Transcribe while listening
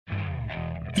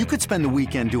You could spend the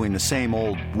weekend doing the same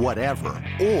old whatever,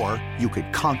 or you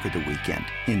could conquer the weekend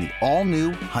in the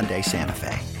all-new Hyundai Santa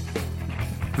Fe.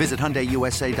 Visit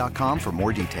HyundaiUSA.com for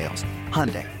more details.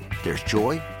 Hyundai, there's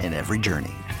joy in every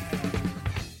journey.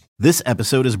 This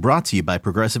episode is brought to you by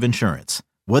Progressive Insurance.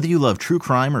 Whether you love true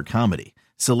crime or comedy,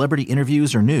 celebrity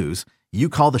interviews or news, you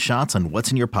call the shots on what's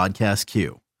in your podcast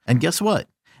queue. And guess what?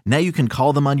 Now you can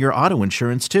call them on your auto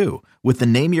insurance too with the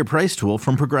Name Your Price tool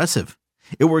from Progressive.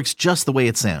 It works just the way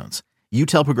it sounds. You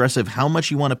tell Progressive how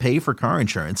much you want to pay for car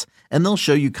insurance, and they'll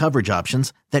show you coverage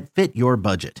options that fit your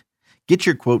budget. Get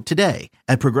your quote today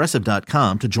at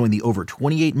Progressive.com to join the over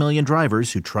 28 million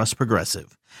drivers who trust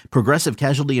Progressive. Progressive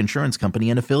Casualty Insurance Company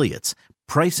and Affiliates.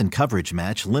 Price and coverage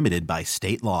match limited by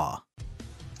state law.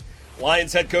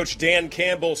 Lions head coach Dan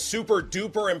Campbell super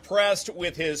duper impressed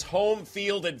with his home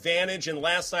field advantage in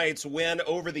last night's win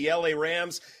over the LA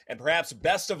Rams. And perhaps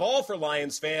best of all for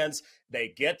Lions fans,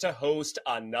 they get to host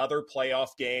another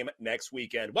playoff game next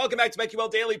weekend. Welcome back to BetQL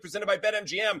Daily, presented by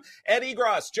BetMGM. Ed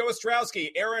Egros, Joe Ostrowski,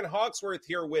 Aaron Hawksworth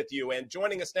here with you. And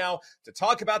joining us now to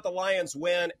talk about the Lions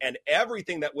win and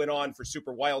everything that went on for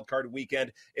Super Wildcard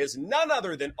Weekend is none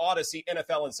other than Odyssey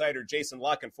NFL insider Jason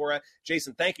La Canfora.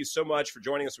 Jason, thank you so much for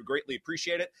joining us. We greatly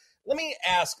appreciate it. Let me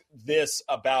ask this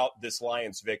about this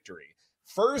Lions victory.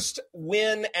 First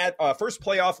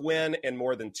playoff win in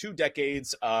more than 2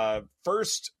 decades.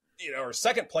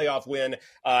 Second playoff win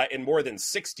in more than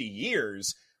 60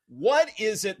 years. What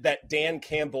is it that Dan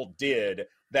Campbell did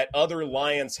that other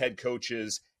Lions head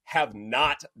coaches have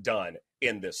not done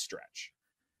in this stretch?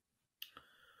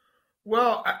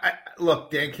 Well,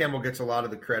 look, Dan Campbell gets a lot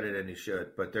of the credit, and he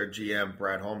should, but their GM,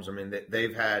 Brad Holmes, I mean,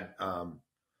 they've had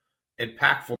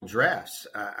impactful drafts.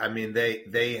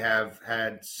 They have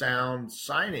had sound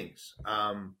signings.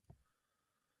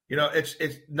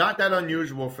 It's not that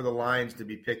unusual for the Lions to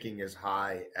be picking as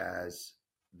high as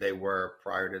they were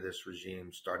prior to this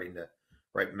regime starting to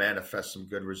manifest some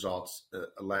good results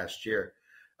last year.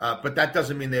 But that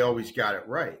doesn't mean they always got it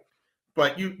right.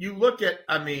 But you look at,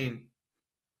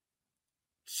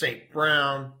 St.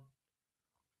 Brown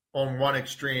on one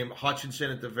extreme,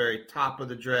 Hutchinson at the very top of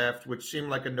the draft, which seemed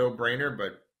like a no-brainer,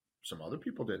 but some other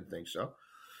people didn't think so.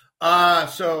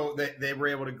 So they were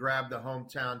able to grab the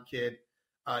hometown kid.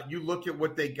 You look at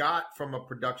what they got from a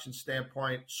production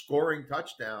standpoint, scoring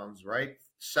touchdowns, right?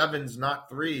 7s, not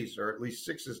 3s, or at least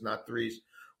 6s, not 3s,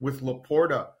 with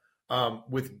Laporta,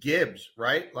 with Gibbs,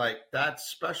 right? Like, that's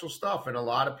special stuff. And a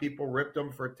lot of people ripped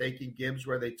them for taking Gibbs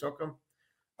where they took him.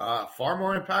 Far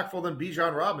more impactful than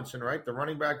Bijan Robinson, right? The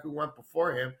running back who went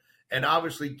before him. And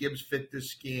obviously Gibbs fit this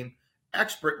scheme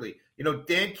expertly.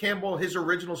 Dan Campbell, his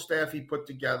original staff he put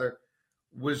together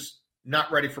was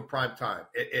not ready for prime time.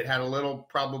 It had a little,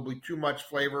 probably too much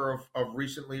flavor of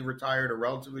recently retired or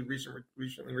relatively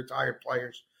recently retired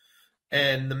players.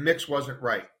 And the mix wasn't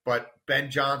right. But Ben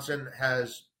Johnson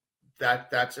has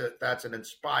that's an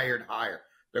inspired hire.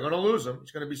 They're going to lose him.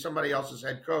 It's going to be somebody else's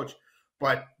head coach.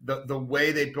 But the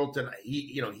way they built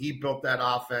he built that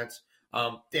offense.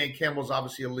 Dan Campbell's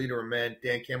obviously a leader of men.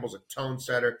 Dan Campbell's a tone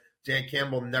setter. Dan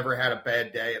Campbell never had a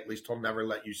bad day. At least he'll never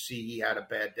let you see he had a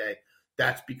bad day.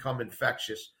 That's become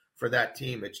infectious for that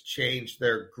team. It's changed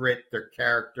their grit, their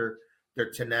character,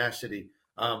 their tenacity.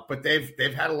 But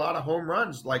they've had a lot of home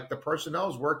runs. Like, the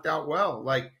personnel's worked out well.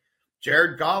 Like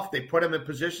Jared Goff, they put him in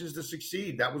positions to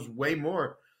succeed. That was way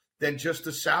more than just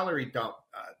a salary dump.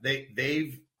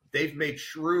 They've made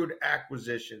shrewd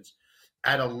acquisitions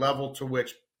at a level to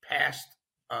which past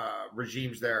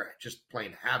regimes there are just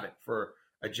playing havoc for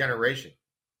a generation.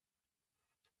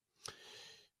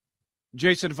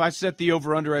 Jason, if I set the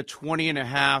over-under at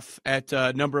 20.5 at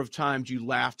a number of times you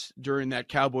laughed during that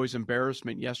Cowboys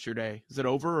embarrassment yesterday, is it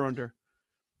over or under?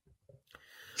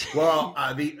 Well,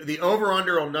 the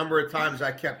over-under a number of times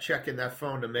I kept checking that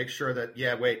phone to make sure that,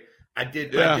 I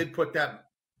did put that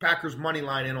Packers money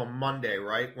line in on Monday,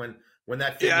 right? When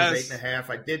that thing was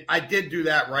 8.5. I did do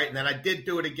that, right? And then I did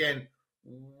do it again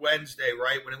Wednesday,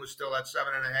 right? When it was still at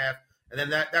 7.5. And then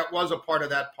that was a part of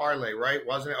that parlay, right?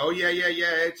 Wasn't it? Oh yeah,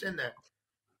 it's in there.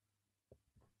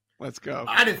 Let's go.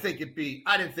 I didn't think it'd be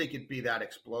that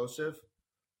explosive,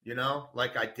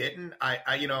 like I didn't.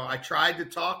 I tried to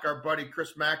talk our buddy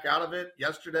Chris Mack out of it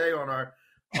yesterday on our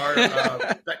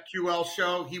BetQL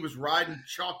show. He was riding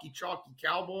chalky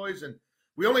Cowboys, and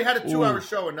we only had a 2-hour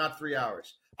show and not 3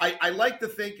 hours. I like to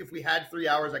think if we had 3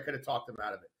 hours, I could have talked him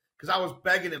out of it, because I was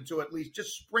begging him to at least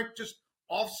just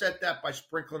offset that by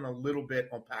sprinkling a little bit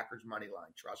on Packers money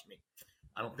line. Trust me,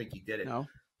 I don't think he did it. No,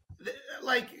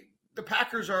 like, the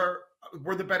Packers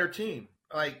were the better team.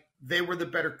 Like, they were the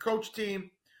better coach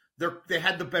team. They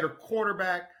had the better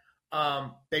quarterback.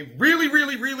 They really,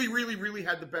 really, really, really, really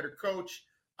had the better coach.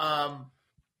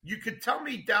 You could tell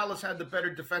me Dallas had the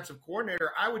better defensive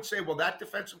coordinator. I would say, well, that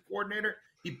defensive coordinator,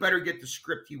 he better get the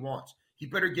script he wants. He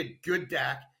better get good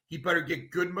Dak. He better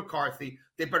get good McCarthy.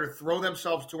 They better throw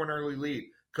themselves to an early lead.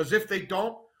 Because if they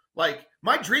don't, like,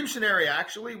 my dream scenario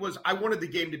actually was I wanted the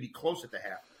game to be close at the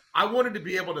half. I wanted to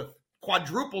be able to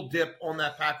quadruple dip on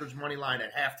that Packers money line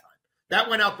at halftime. That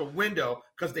went out the window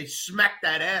because they smacked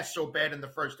that ass so bad in the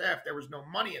first half. There was no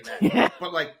money in that. Yeah.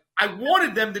 But, like, I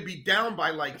wanted them to be down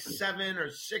by, like, 7 or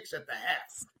 6 at the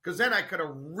half because then I could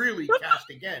have really cashed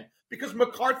again. Because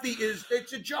McCarthy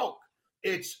it's a joke.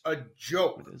 It's a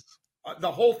joke.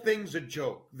 The whole thing's a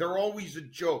joke. They're always a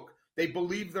joke. They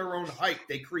believe their own hype.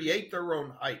 They create their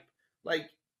own hype. Like,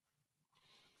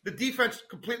 the defense,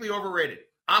 completely overrated.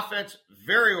 Offense,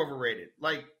 very overrated.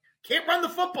 Like, can't run the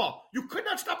football. You could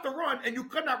not stop the run, and you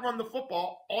could not run the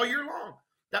football all year long.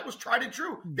 That was tried and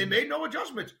true. They made no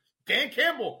adjustments. Dan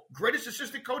Campbell, greatest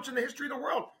assistant coach in the history of the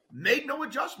world, made no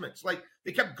adjustments. Like,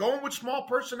 they kept going with small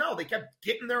personnel. They kept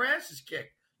getting their asses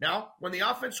kicked. Now, when the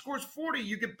offense scores 40,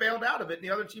 you get bailed out of it, and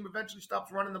the other team eventually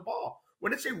stops running the ball.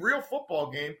 When it's a real football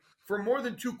game, for more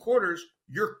than 2 quarters,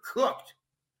 you're cooked.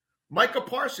 Micah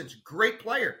Parsons, great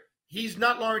player. He's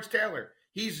not Lawrence Taylor.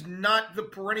 He's not the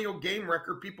perennial game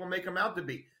wrecker people make him out to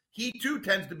be. He, too,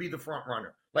 tends to be the front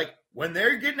runner. Like, when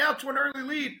they're getting out to an early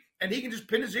lead and he can just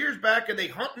pin his ears back and they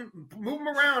hunt and move him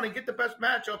around and get the best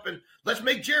matchup and let's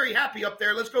make Jerry happy up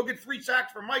there. Let's go get 3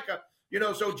 sacks for Micah.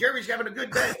 So Jerry's having a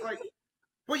good day. Like,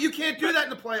 but you can't do that in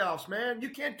the playoffs, man.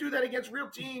 You can't do that against real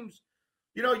teams.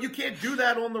 You can't do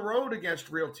that on the road against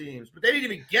real teams. But they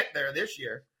didn't even get there this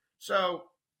year. So,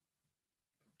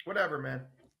 whatever, man.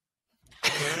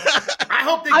 I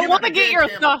hope they. I want to get your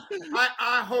thoughts.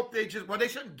 I hope they just. Well, they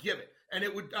shouldn't give it, and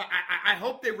it would. I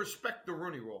hope they respect the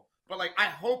Rooney Rule. But like, I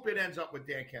hope it ends up with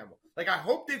Dan Campbell. Like, I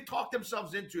hope they've talked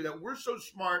themselves into that. We're so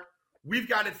smart. We've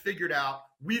got it figured out.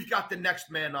 We've got the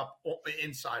next man up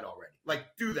inside already. Like,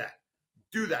 do that.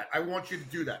 Do that. I want you to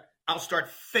do that. I'll start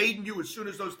fading you as soon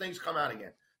as those things come out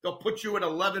again. They'll put you at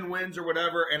 11 wins or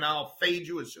whatever, and I'll fade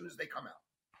you as soon as they come out.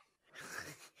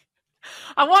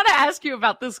 I want to ask you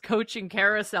about this coaching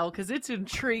carousel because it's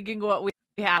intriguing what we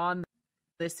have on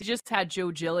this. He just had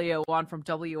Joe Giglio on from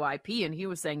WIP, and he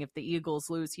was saying if the Eagles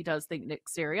lose, he does think Nick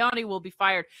Sirianni will be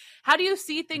fired. How do you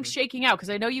see things shaking out? Because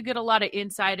I know you get a lot of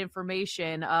inside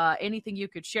information. Anything you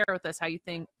could share with us, how you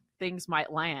think things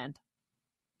might land?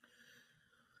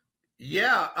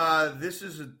 Yeah, this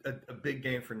is a big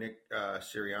game for Nick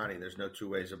Sirianni. There's no 2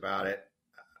 ways about it.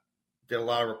 Did a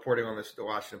lot of reporting on this at the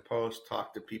Washington Post,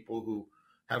 talked to people who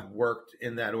have worked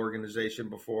in that organization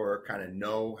before, kind of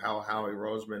know how Howie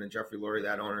Roseman and Jeffrey Lurie,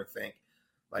 that owner, think.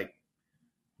 Like,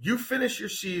 you finish your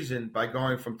season by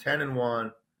going from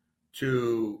 10-1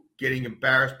 to getting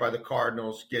embarrassed by the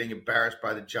Cardinals, getting embarrassed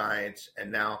by the Giants,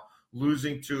 and now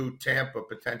losing to Tampa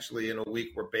potentially in a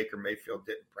week where Baker Mayfield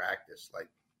didn't practice. Like,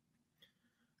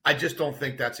 I just don't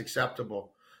think that's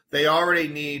acceptable. They already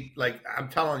need, like, I'm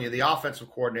telling you, the offensive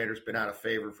coordinator's been out of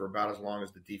favor for about as long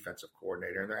as the defensive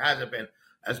coordinator. And there hasn't been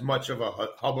as much of a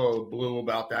hullabaloo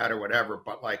about that or whatever.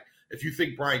 But, like, if you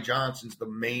think Brian Johnson's the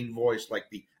main voice, like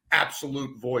the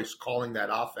absolute voice calling that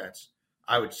offense,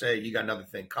 I would say you got another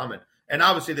thing coming. And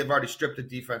obviously they've already stripped the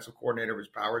defensive coordinator of his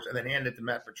powers and then handed it to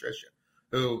Matt Patricia,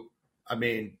 who, I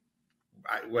mean,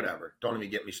 whatever. Don't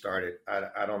even get me started.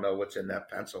 I don't know what's in that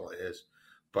pencil is,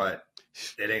 but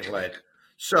it ain't lead.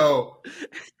 So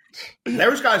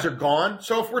those guys are gone.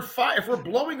 So if we're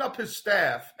blowing up his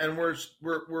staff and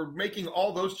we're making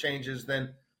all those changes,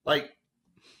 then like,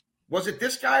 was it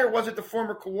this guy or was it the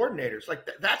former coordinators? Like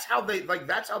that's how they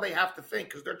have to think,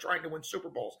 because they're trying to win Super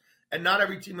Bowls, and not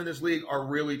every team in this league are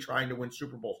really trying to win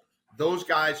Super Bowls. Those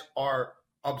guys are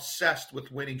obsessed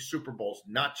with winning Super Bowls,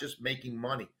 not just making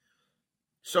money.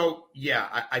 So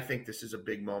yeah, I think this is a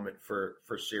big moment for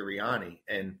Sirianni.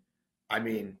 And I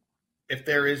mean, if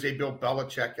there is a Bill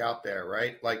Belichick out there,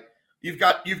 right? Like you've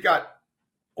got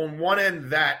on one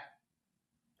end that,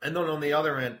 and then on the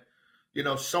other end, you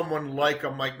know, someone like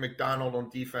a Mike McDonald on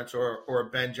defense or a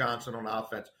Ben Johnson on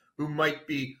offense, who might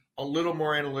be a little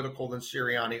more analytical than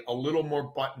Sirianni, a little more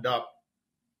buttoned up,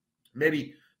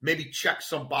 maybe check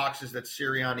some boxes that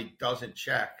Sirianni doesn't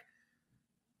check.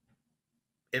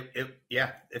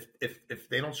 If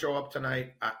they don't show up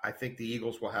tonight, I think the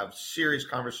Eagles will have serious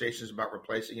conversations about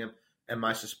replacing him. And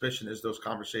my suspicion is those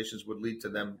conversations would lead to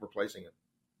them replacing him.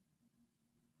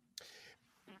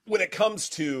 When it comes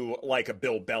to like a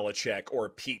Bill Belichick or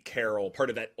Pete Carroll, part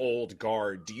of that old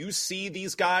guard, do you see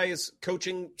these guys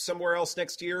coaching somewhere else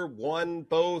next year? One,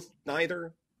 both,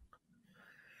 neither?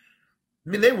 I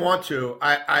mean, they want to.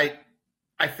 I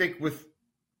I think with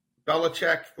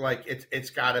Belichick, like it's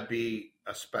got to be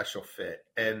a special fit.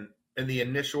 And in the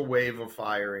initial wave of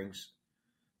firings,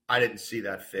 I didn't see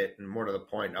that fit. And more to the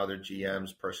point, other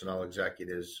GMs, personnel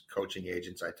executives, coaching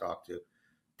agents I talked to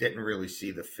didn't really see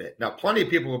the fit. Now, plenty of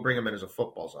people will bring him in as a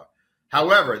football star.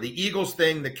 However, the Eagles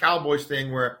thing, the Cowboys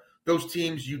thing, where those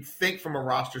teams you'd think from a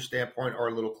roster standpoint are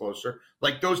a little closer.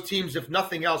 Like those teams, if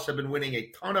nothing else, have been winning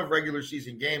a ton of regular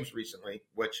season games recently,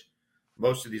 which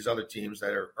most of these other teams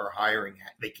that are hiring,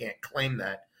 they can't claim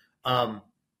that.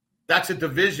 That's a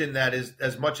division that is,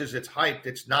 as much as it's hyped,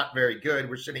 it's not very good.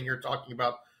 We're sitting here talking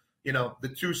about,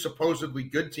 the two supposedly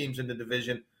good teams in the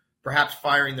division perhaps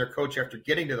firing their coach after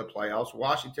getting to the playoffs.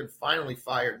 Washington finally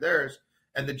fired theirs.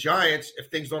 And the Giants, if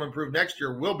things don't improve next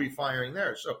year, will be firing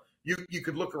theirs. So you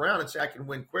could look around and say, I can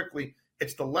win quickly.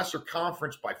 It's the lesser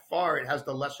conference by far. It has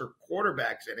the lesser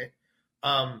quarterbacks in it.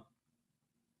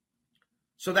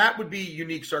 So that would be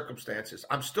unique circumstances.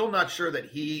 I'm still not sure that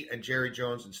he and Jerry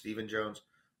Jones and Stephen Jones,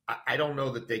 I don't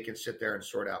know that they can sit there and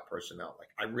sort out personnel. Like,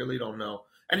 I really don't know.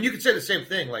 And you could say the same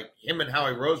thing, like him and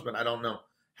Howie Roseman. I don't know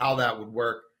how that would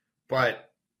work.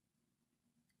 But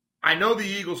I know the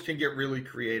Eagles can get really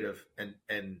creative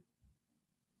and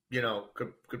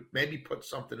could maybe put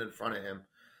something in front of him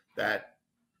that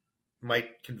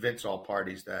might convince all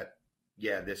parties that,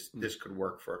 this could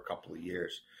work for a couple of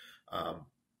years.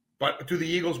 But do the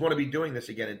Eagles want to be doing this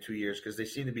again in 2 years? Because they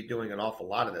seem to be doing an awful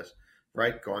lot of this,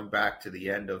 right? Going back to the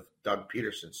end of Doug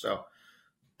Peterson. So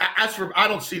as for, I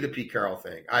don't see the Pete Carroll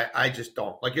thing. I just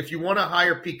don't. Like, if you want to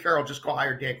hire Pete Carroll, just go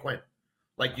hire Dan Quinn.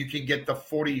 Like, you can get the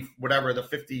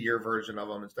 50-year version of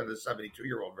him instead of the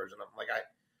 72-year-old version of him. Like,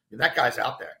 that guy's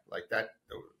out there like that.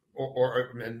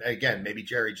 And again, maybe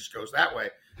Jerry just goes that way,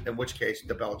 in which case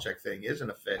the Belichick thing isn't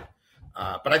a fit.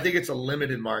 But I think it's a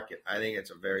limited market. I think it's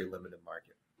a very limited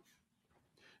market.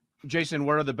 Jason,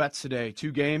 what are the bets today?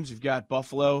 2 games. You've got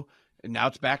Buffalo, and now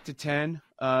it's back to 10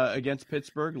 against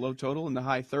Pittsburgh, low total in the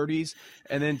high 30s.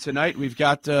 And then tonight we've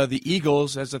got the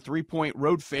Eagles as a 3-point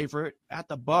road favorite at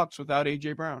the Bucs without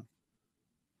A.J. Brown.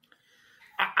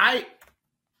 I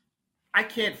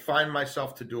can't find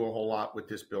myself to do a whole lot with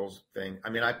this Bills thing.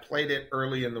 I mean, I played it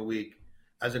early in the week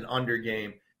as an under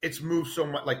game. It's moved so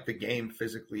much, like the game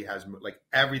physically has moved. Like,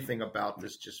 everything about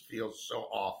this just feels so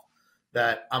off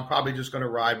that I'm probably just going to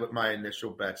ride with my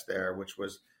initial bets there, which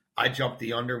was I jumped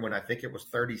the under when I think it was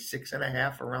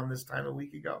 36.5 around this time a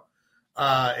week ago.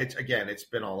 It's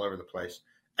been all over the place.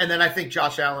 And then I think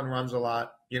Josh Allen runs a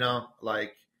lot,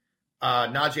 like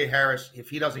Najee Harris, if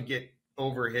he doesn't get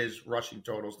over his rushing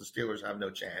totals, the Steelers have no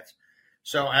chance.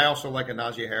 So I also like a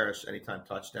Najee Harris anytime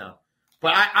touchdown.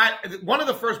 But I one of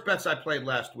the first bets I played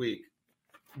last week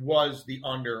was the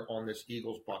under on this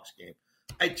Eagles-Bucs game.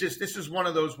 This is one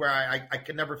of those where I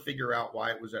can never figure out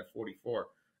why it was at 44,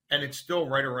 and it's still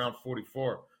right around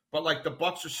 44. But like the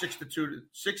Bucs are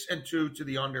 6-2 to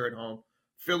the under at home.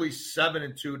 Philly's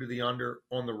 7-2 to the under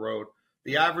on the road.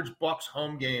 The average Bucs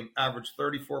home game averaged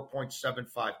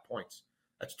 34.75 points.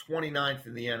 That's 29th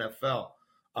in the NFL.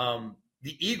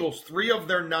 The Eagles, 3 of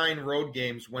their 9 road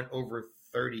games went over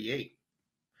 38.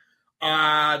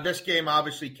 This game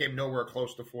obviously came nowhere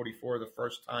close to 44 the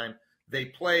first time they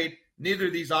played. Neither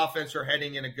of these offenses are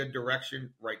heading in a good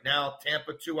direction right now.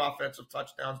 Tampa, 2 offensive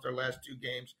touchdowns their last 2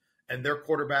 games, and their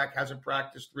quarterback hasn't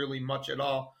practiced really much at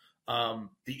all. The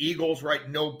Eagles, right,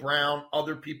 no Brown,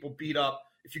 other people beat up.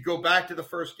 If you go back to the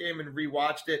first game and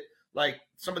rewatched it, like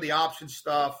some of the option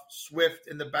stuff, Swift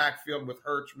in the backfield with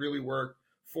Hurts really worked.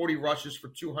 40 rushes for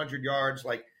 200 yards.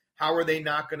 Like, how are they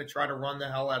not going to try to run the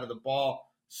hell out of the ball?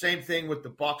 Same thing with the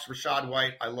Bucs. Rashad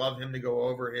White, I love him to go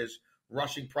over his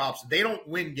rushing props. They don't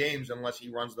win games unless he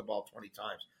runs the ball 20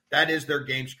 times. That is their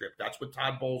game script. That's what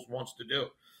Todd Bowles wants to do.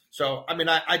 So, I mean,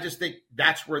 I just think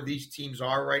that's where these teams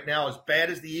are right now. As bad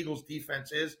as the Eagles'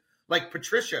 defense is, like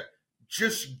Patricia,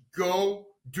 just go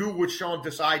do what Sean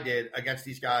Desai did against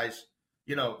these guys,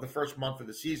 the first month of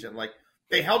the season. Like,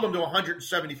 they held them to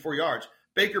 174 yards.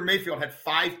 Baker Mayfield had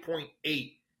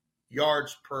 5.8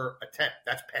 yards per attempt.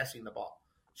 That's passing the ball.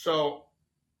 So,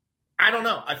 I don't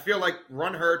know. I feel like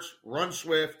run Hurts, run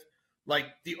Swift. Like,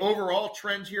 the overall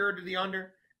trends here are to the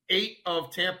under. 8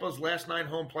 of Tampa's last 9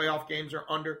 home playoff games are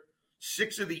under.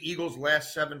 6 of the Eagles'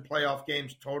 last 7 playoff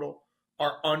games total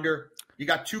are under. You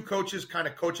got 2 coaches kind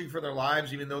of coaching for their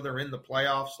lives, even though they're in the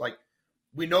playoffs. Like,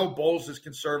 we know Bowles is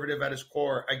conservative at his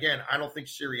core. Again, I don't think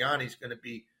Sirianni's going to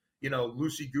be,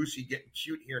 loosey-goosey getting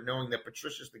cute here, knowing that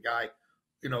Patricia's the guy,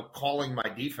 calling my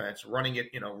defense, running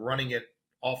it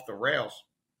off the rails.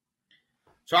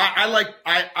 So I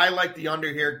like the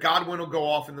under here. Godwin will go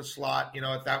off in the slot.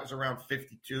 If that was around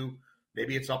 52,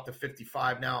 Maybe it's up to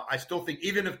 55 now. I still think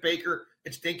even if Baker,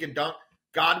 it's dink and dunk,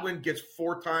 Godwin gets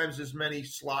 4 times as many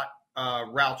slot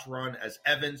routes run as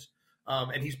Evans,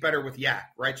 and he's better with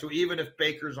Yak, right? So even if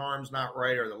Baker's arm's not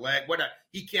right or the leg, whatever,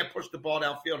 he can't push the ball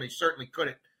downfield, and he certainly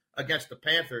couldn't against the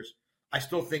Panthers. I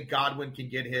still think Godwin can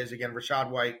get his. Again, Rashad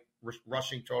White,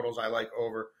 rushing totals I like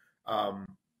over.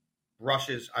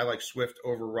 Rushes, I like Swift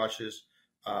over rushes.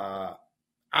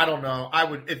 I don't know. I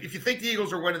would if you think the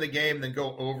Eagles are winning the game, then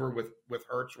go over with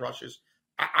Hurts rushes.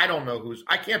 I don't know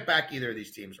I can't back either of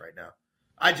these teams right now.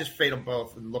 I just fade them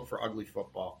both and look for ugly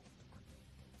football.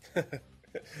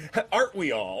 Aren't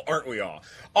we all? Aren't we all?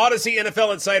 Odyssey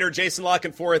NFL Insider Jason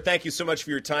Lockenforth, thank you so much for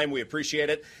your time. We appreciate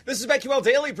it. This is BetQL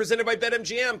Daily presented by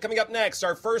BetMGM. Coming up next,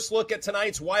 our first look at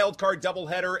tonight's wildcard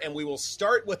doubleheader, and we will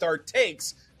start with our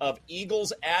takes of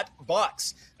Eagles at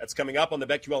Bucks. That's coming up on the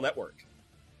BetQL Network.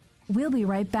 We'll be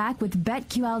right back with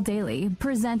BetQL Daily,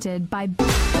 presented by...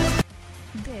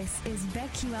 This is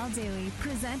BetQL Daily,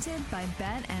 presented by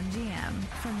BetMGM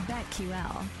from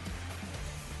BetQL.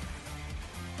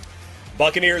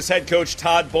 Buccaneers head coach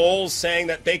Todd Bowles saying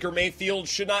that Baker Mayfield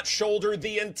should not shoulder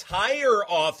the entire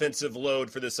offensive load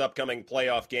for this upcoming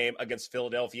playoff game against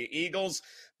Philadelphia Eagles,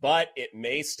 but it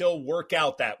may still work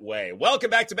out that way. Welcome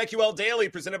back to BetQL Daily,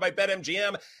 presented by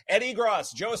BetMGM. Ed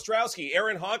Egros, Joe Ostrowski,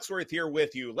 Aaron Hawksworth here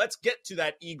with you. Let's get to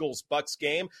that Eagles-Bucks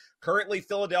game. Currently,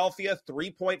 Philadelphia,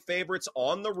 3-point favorites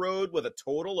on the road with a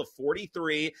total of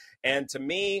 43. And to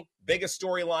me, biggest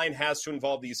storyline has to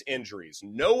involve these injuries.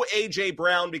 No A.J.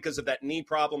 Brown because of that knee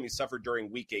problem he suffered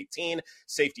during Week 18.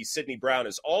 Safety Sidney Brown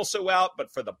is also out.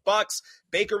 But for the Bucks,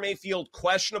 Baker Mayfield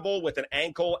questionable with an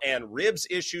ankle and ribs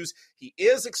issues. He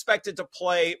is expected to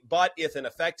play, but if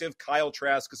ineffective, Kyle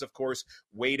Trask is, of course,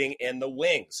 waiting in the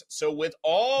wings. So with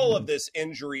all of this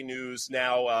injury news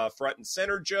now front and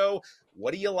center, Joe,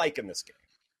 what do you like in this game?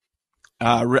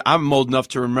 I'm old enough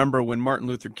to remember when Martin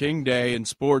Luther King Day in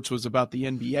sports was about the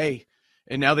NBA,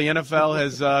 and now the NFL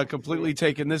has completely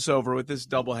taken this over with this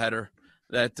doubleheader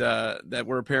that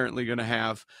we're apparently going to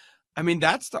have. I mean,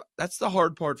 that's the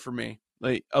hard part for me.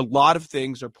 Like, a lot of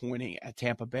things are pointing at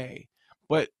Tampa Bay,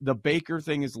 but the Baker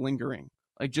thing is lingering.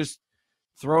 Like, just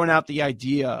throwing out the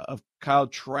idea of Kyle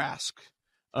Trask,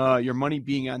 your money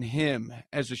being on him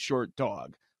as a short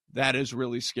dog, that is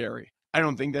really scary. I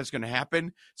don't think that's going to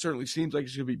happen. Certainly seems like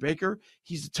it's going to be Baker.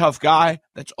 He's a tough guy.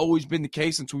 That's always been the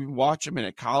case since we watched him in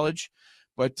at college.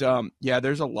 But, yeah,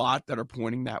 there's a lot that are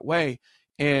pointing that way.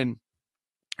 And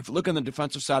if you look on the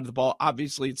defensive side of the ball,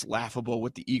 obviously it's laughable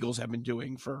what the Eagles have been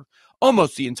doing for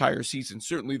almost the entire season,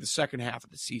 certainly the second half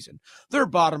of the season. They're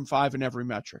bottom 5 in every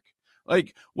metric.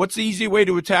 Like, what's the easy way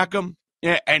to attack them?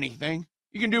 Yeah, anything.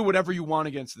 You can do whatever you want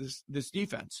against this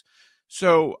defense.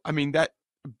 So, I mean, that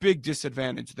big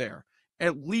disadvantage there.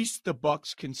 At least the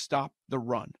Bucks can stop the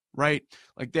run, right?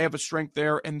 Like, they have a strength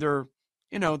there, and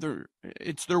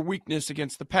it's their weakness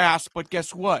against the pass. But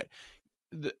guess what?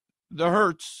 The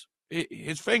Hurts,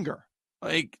 his finger,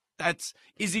 like,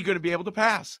 is he going to be able to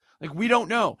pass? Like, we don't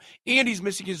know. And he's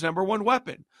missing his number one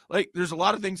weapon. Like, there's a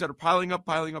lot of things that are piling up,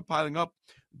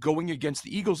 going against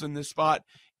the Eagles in this spot.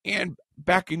 And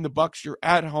backing the Bucks, you're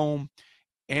at home,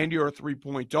 and you're a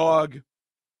 3-point dog.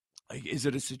 Like, is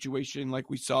it a situation like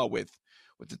we saw with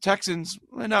the Texans?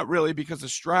 Well, not really, because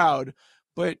of Stroud.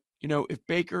 But, if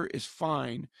Baker is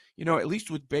fine, at least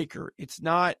with Baker, it's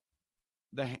not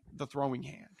the throwing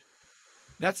hand.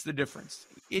 That's the difference.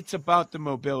 It's about the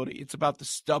mobility. It's about the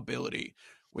stability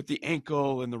with the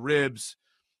ankle and the ribs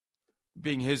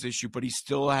being his issue, but he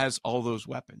still has all those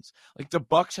weapons. Like, the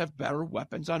Bucks have better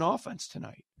weapons on offense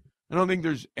tonight. I don't think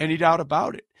there's any doubt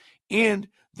about it. And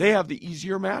they have the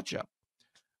easier matchup.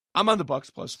 I'm on the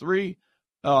Bucks +3.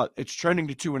 It's trending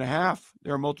to 2.5.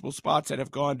 There are multiple spots that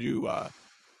have gone to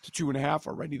 2.5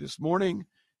 already this morning,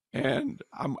 and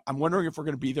I'm wondering if we're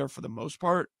going to be there for the most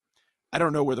part. I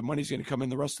don't know where the money's going to come in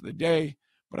the rest of the day,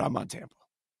 but I'm on Tampa.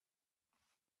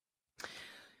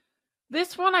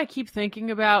 This one I keep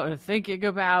thinking about,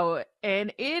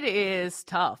 and it is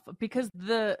tough because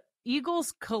the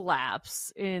Eagles'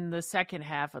 collapse in the second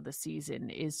half of the season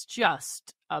is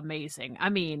just amazing. I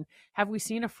mean, have we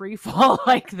seen a free fall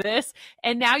like this?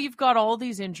 And now you've got all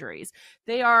these injuries.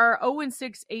 They are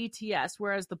 0-6 ATS,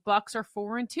 whereas the Bucks are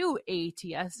 4-2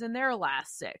 ATS in their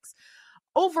last 6.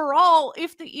 Overall,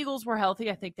 if the Eagles were healthy,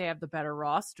 I think they have the better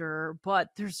roster, but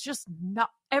there's just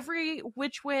not every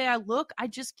which way I look, I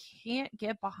just can't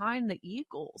get behind the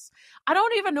Eagles. I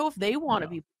don't even know if they want to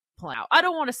be playing out. I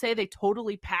don't want to say they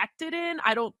totally packed it in.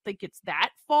 I don't think it's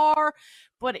that far,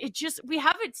 but we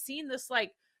haven't seen this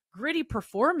like gritty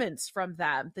performance from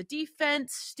them. The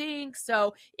defense stinks,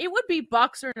 so it would be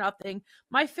Bucks or nothing.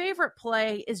 My favorite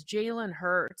play is Jalen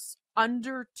Hurts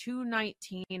under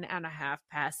 219.5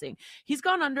 passing. He's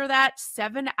gone under that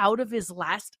 7 out of his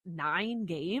last 9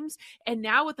 games, and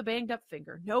now with the banged up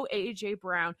finger, no AJ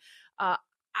Brown.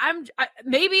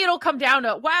 Maybe it'll come down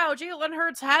to, wow, Jalen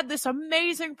Hurts had this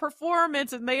amazing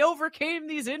performance and they overcame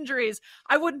these injuries.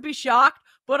 I wouldn't be shocked,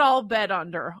 but I'll bet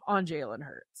under on Jalen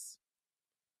Hurts.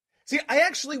 See, I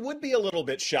actually would be a little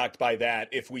bit shocked by that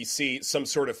if we see some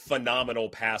sort of phenomenal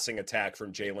passing attack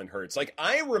from Jalen Hurts. Like,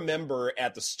 I remember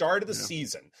at the start of the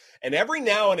season, and every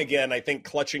now and again, I think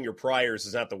clutching your priors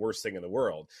is not the worst thing in the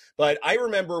world. But I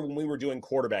remember when we were doing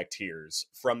quarterback tiers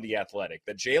from The Athletic,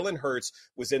 that Jalen Hurts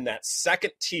was in that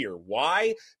second tier.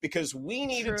 Why? Because we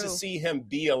needed to see him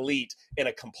be elite in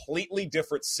a completely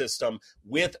different system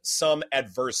with some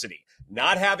adversity.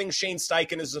 Not having Shane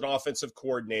Steichen as an offensive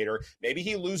coordinator, maybe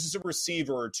he loses a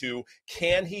receiver or two.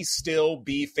 Can he still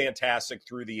be fantastic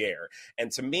through the air? And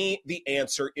to me, the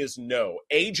answer is no.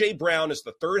 A.J. Brown is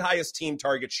the third highest team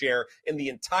target share in the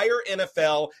entire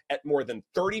NFL at more than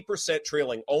 30%,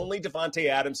 trailing only Devontae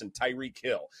Adams and Tyreek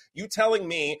Hill. You telling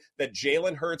me that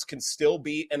Jalen Hurts can still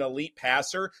be an elite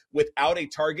passer without a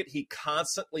target he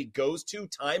constantly goes to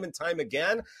time and time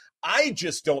again? I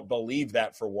just don't believe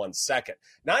that for 1 second.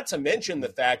 Not to mention the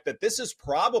fact that this is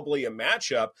probably a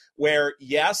matchup where,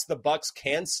 yes, the Bucks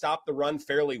can stop the run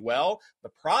fairly well. The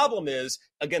problem is,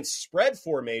 against spread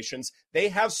formations, they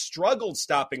have struggled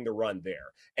stopping the run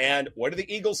there. And what do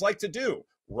the Eagles like to do?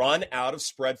 Run out of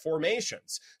spread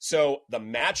formations. So the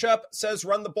matchup says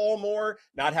run the ball more.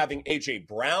 Not having A.J.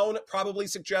 Brown probably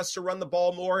suggests to run the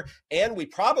ball more. And we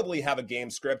probably have a game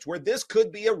script where this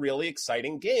could be a really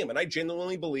exciting game. And I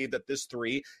genuinely believe that this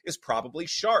 3 is probably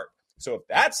sharp. So if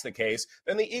that's the case,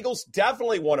 then the Eagles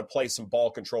definitely want to play some ball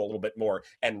control a little bit more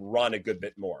and run a good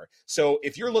bit more. So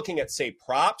if you're looking at, say,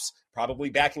 props,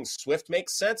 probably backing Swift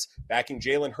makes sense. Backing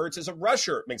Jalen Hurts as a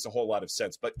rusher makes a whole lot of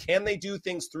sense. But can they do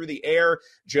things through the air?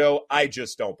 Joe, I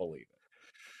just don't believe it.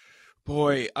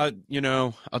 Boy,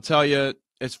 I'll tell you,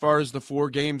 as far as the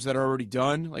 4 games that are already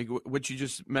done, like what you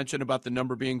just mentioned about the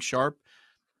number being sharp,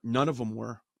 none of them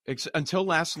were until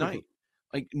last night.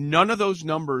 Like, none of those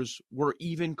numbers were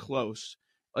even close.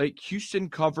 Like, Houston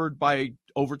covered by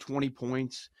over 20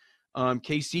 points.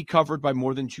 KC covered by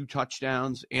more than 2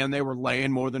 touchdowns, and they were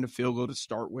laying more than a field goal to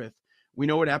start with. We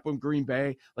know what happened with Green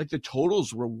Bay. Like, the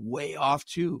totals were way off,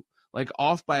 too. Like,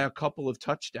 off by a couple of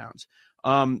touchdowns.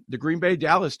 The Green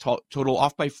Bay-Dallas total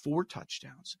off by 4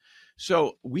 touchdowns.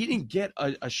 So we didn't get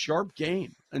a sharp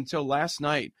game until last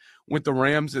night with the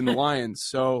Rams and the Lions.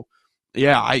 So,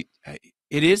 yeah,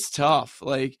 it is tough.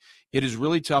 Like, it is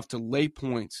really tough to lay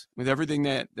points with everything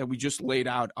that we just laid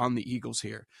out on the Eagles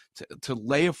here. To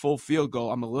lay a full field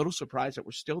goal, I'm a little surprised that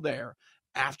we're still there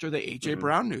after the A.J.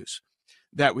 Brown news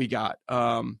that we got.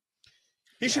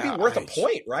 He should be worth a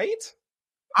point, right?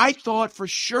 I thought for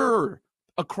sure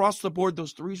across the board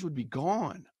those 3s would be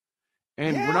gone,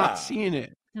 and we're not seeing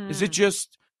it. Is it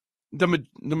just the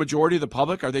majority of the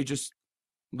public? Are they just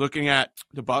looking at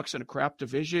the Bucks in a crap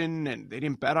division and they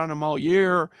didn't bet on them all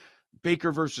year?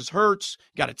 Baker versus Hurts,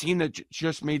 got a team that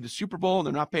just made the Super Bowl and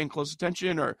they're not paying close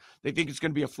attention, or they think it's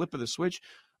going to be a flip of the switch.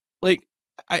 Like,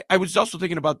 I was also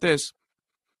thinking about this.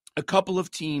 A couple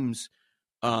of teams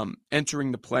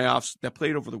entering the playoffs that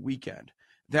played over the weekend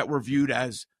that were viewed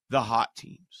as the hot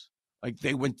teams. Like,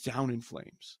 they went down in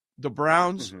flames. The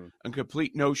Browns, a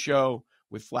complete no-show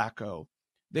with Flacco.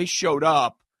 They showed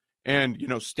up, and,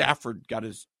 Stafford got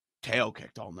his tail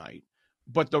kicked all night.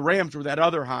 But the Rams were that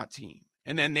other hot team,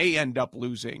 and then they end up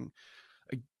losing.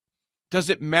 Does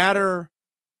it matter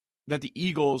that the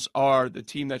Eagles are the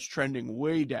team that's trending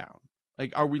way down?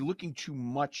 Like, are we looking too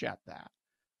much at that?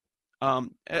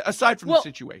 Aside from the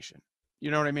situation.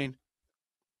 You know what I mean?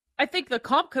 I think the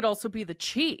comp could also be the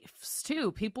Chiefs,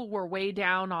 too. People were way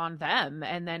down on them,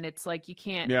 and then it's like you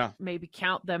can't maybe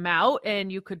count them out,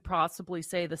 and you could possibly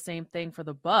say the same thing for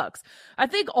the Bucks. I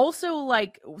think also,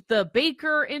 like, the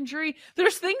Baker injury,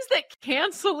 there's things that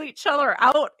cancel each other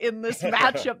out in this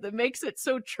matchup that makes it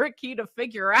so tricky to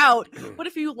figure out. But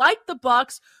if you like the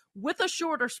Bucks with a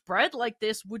shorter spread like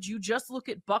this, would you just look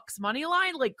at Bucks money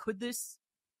line? Like, could this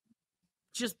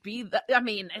just be that? I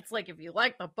mean, it's like if you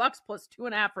like the Bucks plus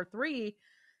 2.5 or 3,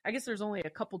 I guess there's only a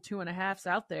couple 2.5s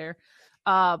out there.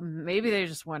 Maybe they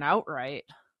just went outright.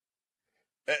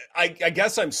 I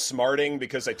guess I'm smarting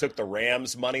because I took the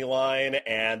Rams money line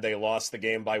and they lost the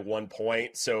game by 1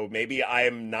 point. So maybe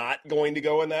I'm not going to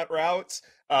go in that route.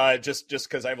 just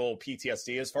because I have a little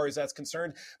PTSD as far as that's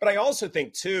concerned. But I also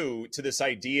think, too, to this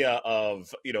idea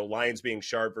of, Lions being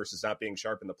sharp versus not being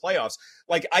sharp in the playoffs,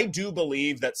 like, I do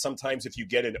believe that sometimes if you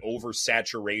get an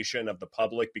oversaturation of the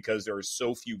public because there are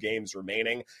so few games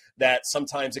remaining, that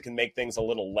sometimes it can make things a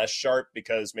little less sharp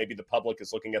because maybe the public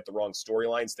is looking at the wrong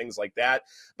storylines, things like that.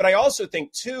 But I also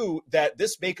think, too, that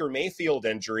this Baker Mayfield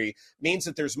injury means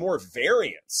that there's more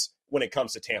variance when it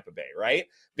comes to Tampa Bay, right?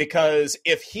 Because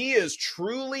if he is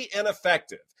truly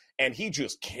ineffective and he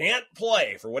just can't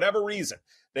play for whatever reason,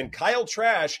 then Kyle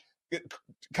Trask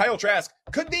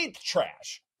could be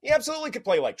trash. He absolutely could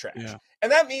play like trash. Yeah.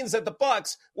 And that means that the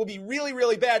Bucs will be really,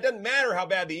 really bad. Doesn't matter how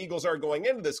bad the Eagles are going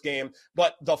into this game,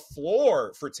 but the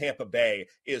floor for Tampa Bay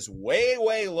is way,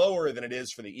 way lower than it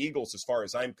is for the Eagles as far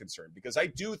as I'm concerned, because I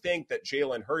do think that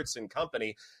Jalen Hurts and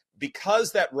company,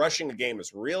 because that rushing game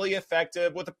is really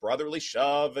effective with a brotherly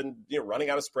shove and running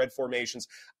out of spread formations,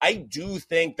 I do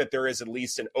think that there is at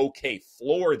least an okay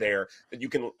floor there that you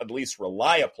can at least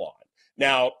rely upon.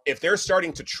 Now, if they're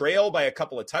starting to trail by a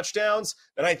couple of touchdowns,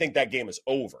 then I think that game is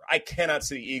over. I cannot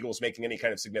see the Eagles making any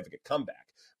kind of significant comeback.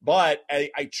 But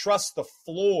I trust the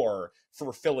floor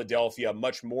for Philadelphia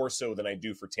much more so than I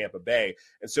do for Tampa Bay.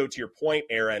 And so to your point,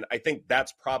 Aaron, I think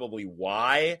that's probably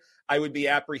why I would be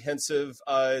apprehensive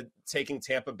taking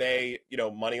Tampa Bay,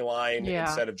 money line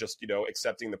instead of just,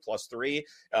 accepting the +3,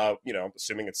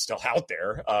 assuming it's still out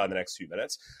there in the next few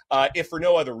minutes. If for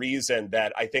no other reason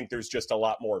that I think there's just a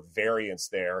lot more variance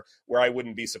there where I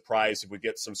wouldn't be surprised if we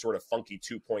get some sort of funky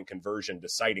 2-point conversion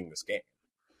deciding this game.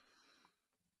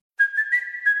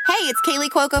 Hey, it's Kaylee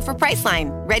Cuoco for Priceline.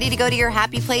 Ready to go to your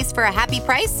happy place for a happy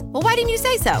price? Well, why didn't you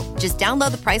say so? Just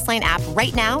download the Priceline app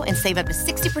right now and save up to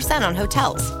 60% on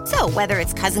hotels. So whether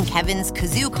it's Cousin Kevin's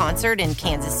Kazoo Concert in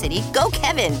Kansas City, go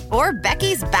Kevin, or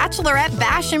Becky's Bachelorette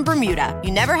Bash in Bermuda,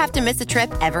 you never have to miss a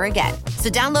trip ever again. So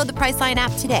download the Priceline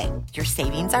app today. Your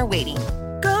savings are waiting.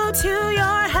 Go to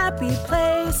your happy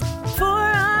place for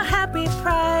a happy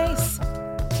price.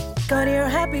 Go to your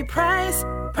happy price,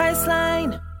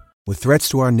 Priceline. With threats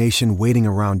to our nation waiting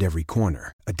around every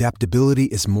corner, adaptability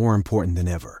is more important than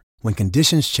ever. When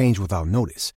conditions change without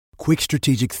notice, quick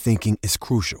strategic thinking is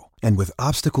crucial. And with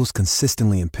obstacles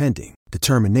consistently impending,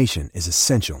 determination is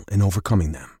essential in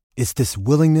overcoming them. It's this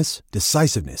willingness,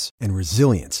 decisiveness, and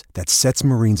resilience that sets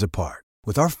Marines apart.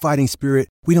 With our fighting spirit,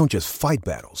 we don't just fight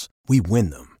battles, we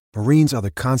win them. Marines are the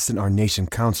constant our nation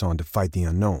counts on to fight the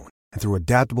unknown. And through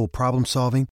adaptable problem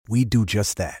solving, we do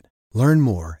just that. Learn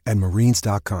more at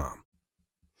Marines.com.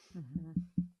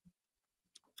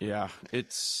 Yeah,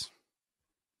 it's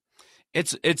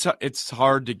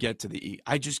hard to get to the E.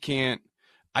 I can't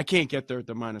get there at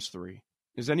the -3.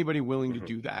 Is anybody willing to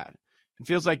do that? It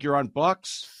feels like you're on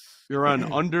Bucks, you're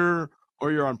on under,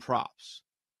 or you're on props.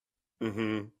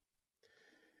 Mm-hmm.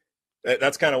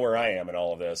 That's kind of where I am in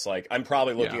all of this. Like, I'm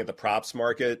probably looking at the props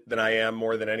market than I am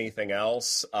more than anything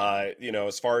else.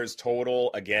 As far as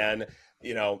total, again,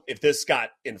 if this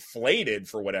got inflated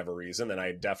for whatever reason, then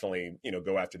I definitely,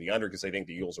 go after the under because I think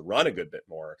the Eagles will run a good bit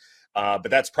more. But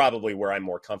that's probably where I'm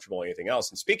more comfortable than anything else.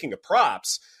 And speaking of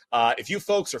props, if you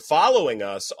folks are following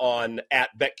us on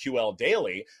at BetQL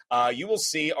Daily, you will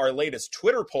see our latest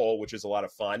Twitter poll, which is a lot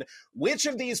of fun. Which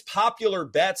of these popular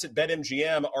bets at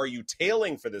BetMGM are you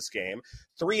tailing for this game?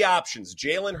 3 options.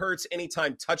 Jalen Hurts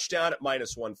anytime touchdown at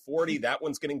 -140. That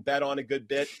one's getting bet on a good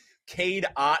bit. Cade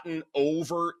Otton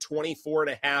over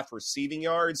 24.5 receiving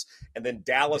yards, and then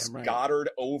Dallas Goedert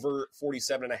over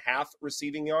 47.5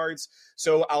 receiving yards.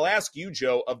 So I'll ask you,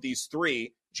 Joe, of these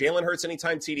 3, Jalen Hurts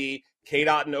anytime TD, Cade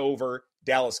Otton over,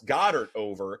 Dallas Goedert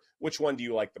over, which one do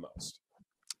you like the most?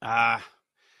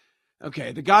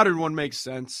 Okay, the Goddard one makes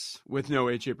sense with no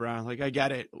A.J. Brown. Like, I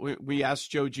get it. We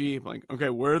asked Joe G, like, okay,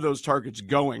 where are those targets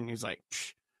going? He's like,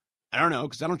 I don't know,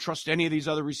 because I don't trust any of these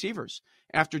other receivers.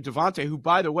 After Devontae, who,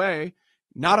 by the way,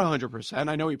 not 100%.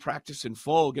 I know he practiced in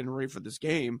full getting ready for this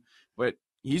game, but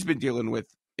he's been dealing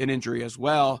with an injury as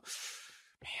well.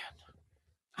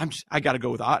 Man, I got to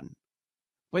go with Otton.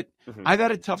 But I've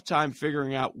had a tough time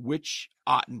figuring out which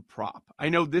Otton prop. I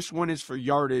know this one is for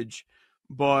yardage,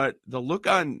 but the look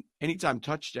on anytime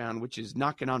touchdown, which is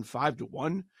knocking on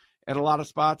 5-1 at a lot of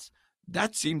spots,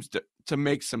 that seems to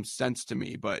make some sense to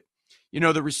me. But,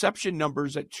 the reception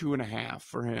numbers at 2.5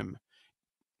 for him.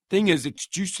 Thing is, it's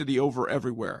juiced to the over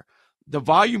everywhere. The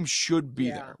volume should be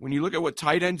there. When you look at what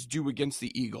tight ends do against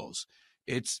the Eagles,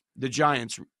 it's the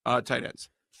Giants tight ends,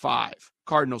 5.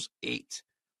 Cardinals, 8.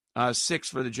 6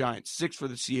 for the Giants, 6 for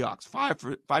the Seahawks, 5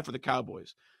 for the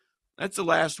Cowboys. That's the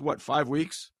last, 5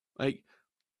 weeks? Like,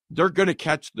 they're going to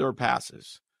catch their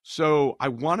passes. So I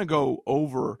want to go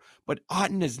over, but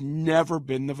Otton has never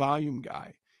been the volume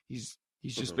guy.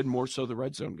 He's just been more so the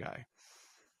red zone guy.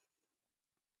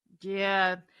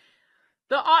 Yeah.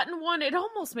 The Otten one, it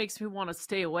almost makes me want to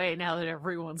stay away now that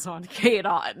everyone's on Cade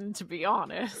Otten, to be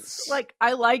honest. Like,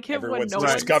 I like him when no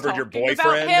one's discovered your talking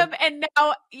boyfriend. about him, and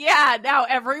now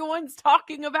everyone's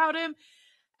talking about him.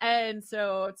 And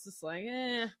so it's just like,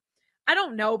 I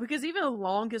don't know, because even the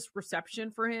longest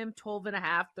reception for him,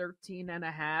 12.5,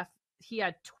 13.5, he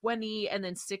had 20 and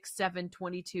then 6, 7,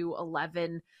 22,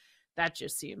 11. That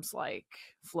just seems like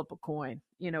flip a coin.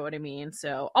 You know what I mean?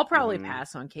 So I'll probably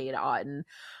pass on Cade Otten.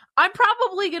 I'm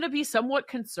probably going to be somewhat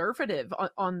conservative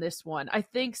on this one. I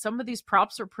think some of these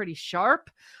props are pretty sharp.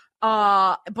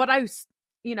 But I'm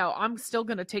still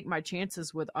going to take my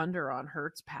chances with under on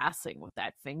Hurts passing with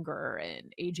that finger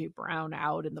and AJ Brown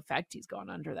out, and the fact he's gone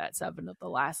under that 7 of the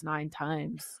last 9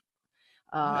 times.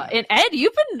 And Ed,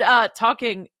 you've been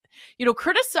talking,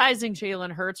 criticizing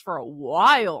Jalen Hurts for a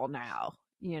while now.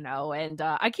 And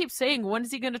I keep saying, when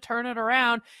is he going to turn it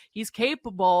around? He's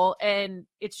capable, and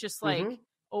it's just like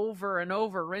over and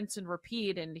over, rinse and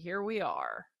repeat, and here we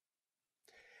are.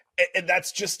 And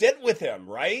that's just it with him,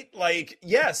 right? Like,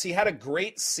 yes, he had a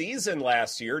great season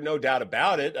last year, no doubt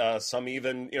about it. Some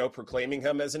even, proclaiming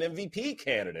him as an MVP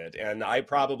candidate. And I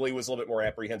probably was a little bit more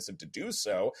apprehensive to do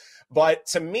so. But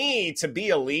to me, to be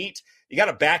elite, you got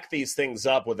to back these things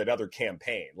up with another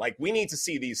campaign. Like, we need to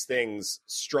see these things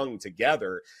strung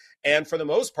together. And for the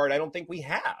most part, I don't think we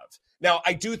have. Now,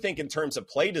 I do think in terms of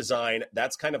play design,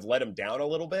 that's kind of let him down a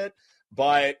little bit.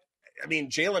 But, I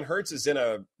mean, Jalen Hurts is in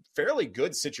a fairly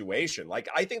good situation. Like,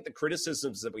 I think the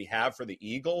criticisms that we have for the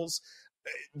Eagles,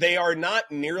 they are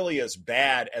not nearly as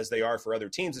bad as they are for other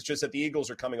teams. It's just that the Eagles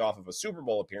are coming off of a Super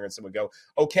Bowl appearance and would go,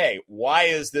 okay, why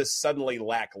is this suddenly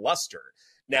lackluster?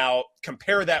 Now,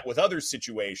 compare that with other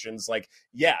situations. Like,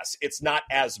 yes, it's not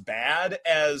as bad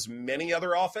as many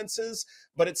other offenses,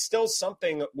 but it's still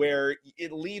something where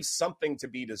it leaves something to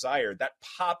be desired. That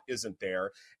pop isn't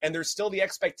there, and there's still the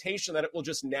expectation that it will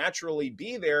just naturally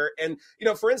be there. And,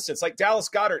 for instance, like Dallas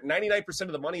Goedert, 99%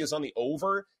 of the money is on the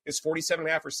over, is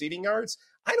 47.5 receiving yards.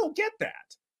 I don't get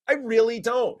that. I really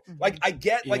don't. Like, I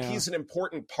get like he's an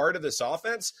important part of this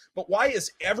offense, but why is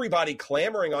everybody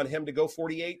clamoring on him to go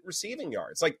 48 receiving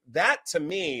yards? Like, that to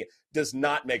me does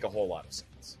not make a whole lot of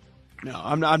sense. No,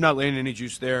 I'm not laying any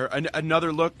juice there.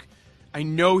 Another look, I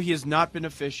know he has not been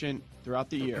efficient throughout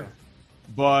the year,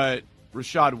 but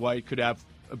Rachaad White could have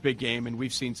a big game, and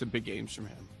we've seen some big games from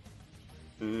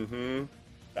him.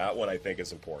 That one I think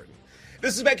is important.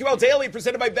 This is BetQL Daily,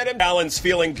 presented by BetMGM. Allen's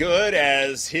feeling good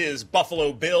as his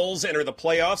Buffalo Bills enter the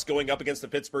playoffs, going up against the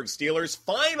Pittsburgh Steelers.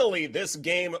 Finally, this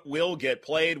game will get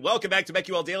played. Welcome back to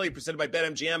BetQL Daily, presented by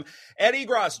BetMGM. Ed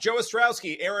Egros, Joe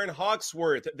Ostrowski, Aaron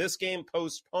Hawksworth. This game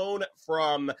postponed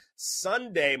from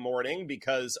Sunday morning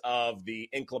because of the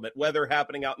inclement weather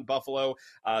happening out in Buffalo.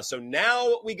 So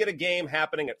now we get a game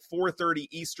happening at 4:30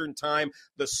 Eastern time.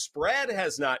 The spread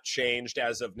has not changed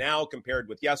as of now compared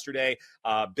with yesterday.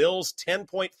 Bills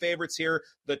 10-point favorites here.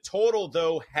 The total,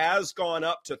 though, has gone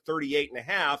up to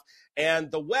 38.5,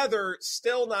 and the weather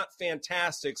still not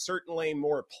fantastic, certainly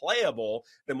more playable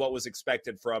than what was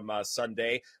expected from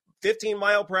Sunday.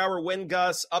 15-mile-per-hour wind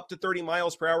gusts, up to 30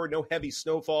 miles per hour, no heavy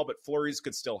snowfall, but flurries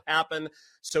could still happen.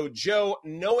 So, Joe,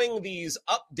 knowing these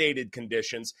updated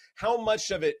conditions, how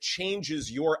much of it changes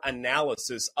your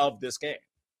analysis of this game?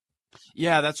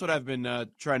 Yeah, that's what I've been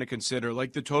trying to consider.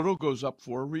 Like, the total goes up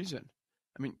for a reason.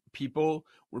 I mean, people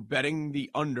were betting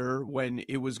the under when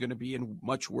it was going to be in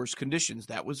much worse conditions.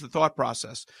 That was the thought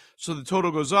process. So the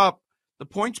total goes up. The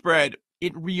point spread,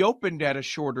 it reopened at a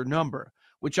shorter number,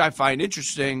 which I find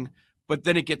interesting, but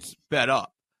then it gets bet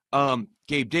up.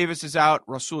 Gabe Davis is out.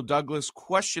 Rasul Douglas,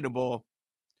 questionable.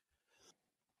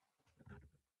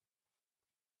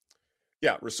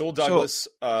 Yeah, Rasul Douglas.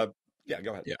 Go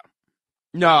ahead. Yeah.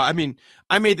 No, I mean,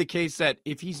 I made the case that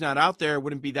if he's not out there, it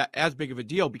wouldn't be that as big of a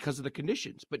deal because of the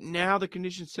conditions. But now the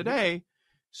conditions today,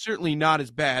 certainly not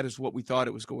as bad as what we thought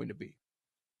it was going to be.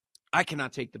 I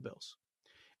cannot take the Bills.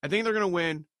 I think they're going to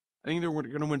win. I think they're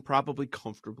going to win probably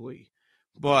comfortably.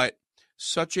 But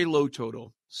such a low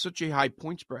total, such a high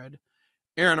point spread.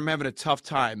 Aaron, I'm having a tough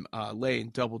time laying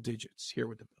double digits here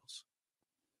with the Bills.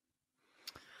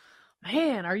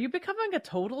 Man, are you becoming a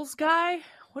totals guy?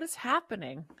 What is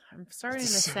happening? I'm starting to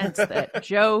sense that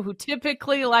Joe, who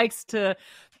typically likes to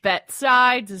bet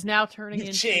sides, is now turning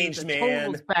into the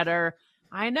totals better.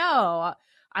 I know.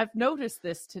 I've noticed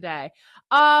this today.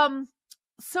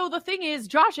 So the thing is,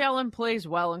 Josh Allen plays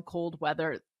well in cold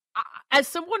weather. As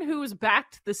someone who's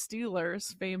backed the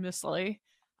Steelers famously,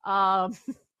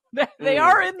 They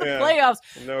are in the playoffs.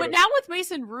 Notice. But now with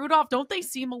Mason Rudolph, don't they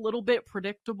seem a little bit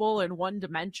predictable and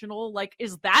one-dimensional? Like,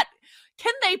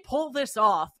 can they pull this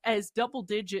off as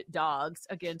double-digit dogs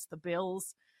against the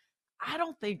Bills? I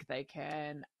don't think they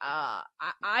can.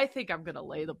 I think I'm going to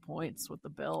lay the points with the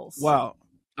Bills. Well,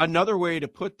 another way to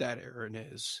put that, Aaron,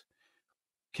 is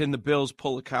can the Bills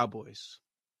pull the Cowboys?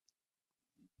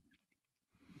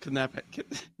 Can that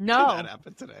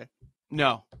happen today?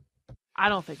 No. I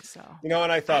don't think so. And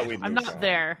I thought we'd. I'm not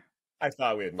there. I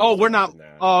thought we'd. We're not.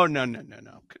 Oh, no.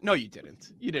 No, you didn't.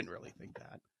 You didn't really think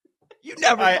that. You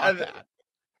never thought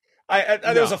that.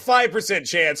 There was a 5%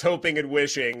 chance, hoping and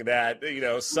wishing that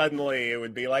suddenly it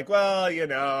would be like, well,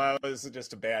 it was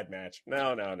just a bad match.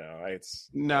 No. No.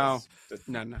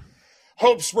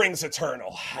 Hope springs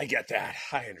eternal. I get that.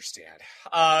 I understand.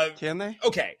 Can they?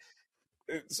 Okay.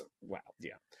 Well,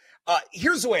 yeah.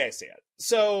 Here's the way I see it.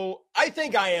 So I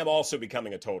think I am also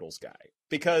becoming a totals guy,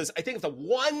 because I think the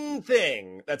one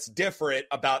thing that's different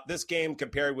about this game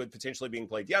compared with potentially being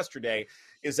played yesterday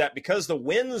is that because the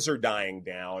winds are dying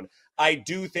down, I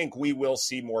do think we will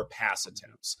see more pass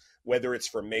attempts, whether it's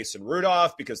from Mason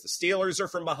Rudolph because the Steelers are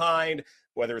from behind,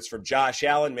 whether it's from Josh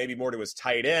Allen, maybe more to his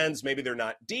tight ends, maybe they're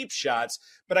not deep shots.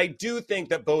 But I do think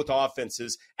that both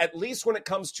offenses, at least when it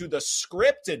comes to the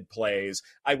scripted plays,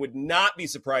 I would not be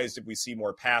surprised if we see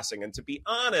more passing. And to be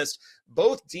honest,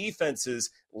 both defenses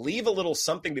leave a little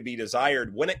something to be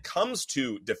desired when it comes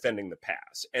to defending the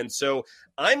pass. And so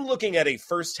I'm looking at a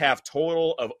first half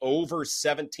total of over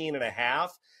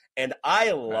 17.5. And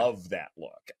I love that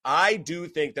look. I do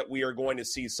think that we are going to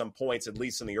see some points, at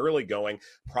least in the early going,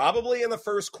 probably in the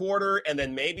first quarter, and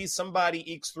then maybe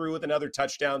somebody ekes through with another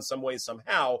touchdown some way,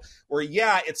 somehow, where,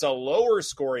 it's a lower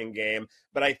scoring game,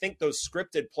 but I think those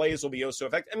scripted plays will be so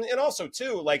effective. And also,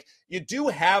 too, like, you do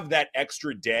have that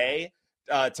extra day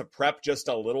to prep just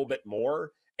a little bit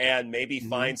more and maybe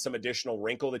find some additional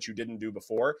wrinkle that you didn't do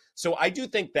before. So I do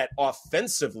think that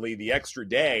offensively, the extra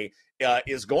day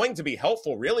is going to be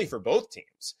helpful really for both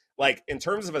teams. Like, in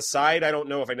terms of a side, I don't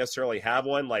know if I necessarily have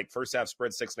one, like first half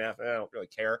spread 6.5. I don't really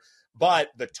care.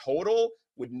 But the total,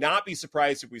 would not be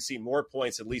surprised if we see more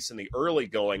points, at least in the early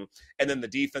going, and then the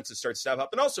defenses start to step up.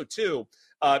 And also, too,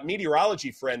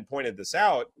 meteorology friend pointed this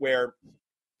out, where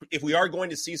if we are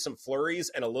going to see some flurries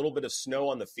and a little bit of snow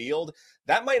on the field,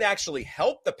 that might actually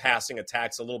help the passing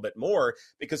attacks a little bit more,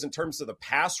 because in terms of the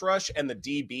pass rush and the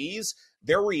DBs,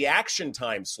 their reaction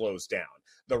time slows down.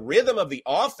 The rhythm of the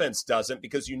offense doesn't,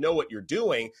 because you know what you're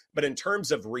doing, but in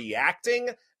terms of reacting,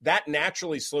 that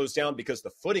naturally slows down because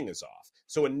the footing is off.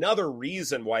 So another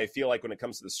reason why I feel like when it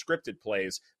comes to the scripted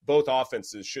plays, both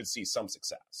offenses should see some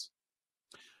success.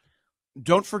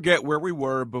 Don't forget where we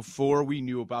were before we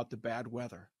knew about the bad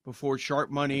weather, before sharp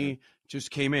money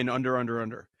just came in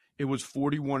under. It was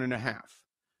 41.5.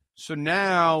 So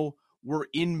now we're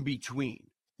in between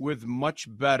with much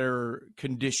better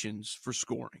conditions for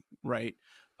scoring, right?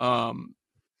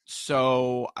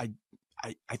 So I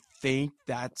think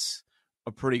that's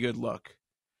a pretty good look.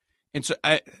 And so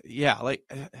I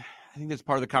think that's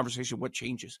part of the conversation. What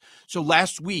changes? So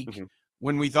last week,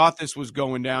 when we thought this was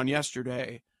going down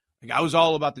yesterday, like, I was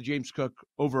all about the James Cook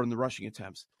over in the rushing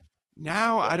attempts.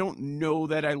 Now I don't know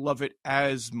that I love it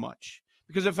as much,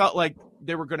 because it felt like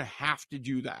they were going to have to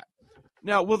do that.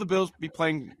 Now, will the Bills be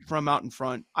playing from out in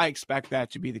front? I expect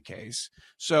that to be the case.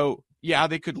 So, yeah,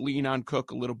 they could lean on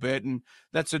Cook a little bit, and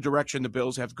that's the direction the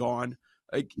Bills have gone.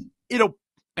 Like,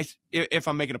 if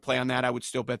I'm making a play on that, I would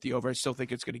still bet the over. I still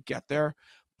think it's going to get there,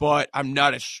 but I'm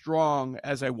not as strong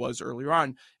as I was earlier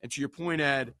on. And to your point,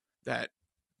 Ed, that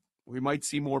we might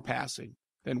see more passing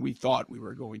than we thought we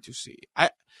were going to see.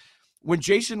 When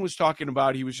Jason was talking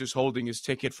about he was just holding his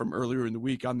ticket from earlier in the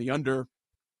week on the under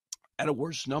at a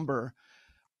worse number,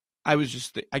 I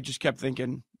just kept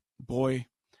thinking, boy,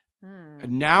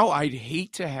 now I'd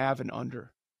hate to have an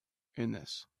under in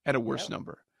this at a worse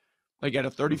number. Like at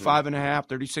a 35.5,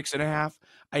 36.5,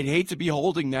 I'd hate to be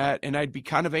holding that, and I'd be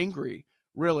kind of angry,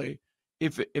 really,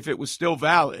 if it was still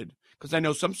valid. Because I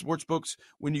know some sports books,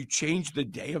 when you change the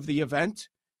day of the event,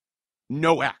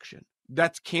 no action.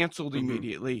 That's canceled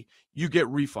immediately. You get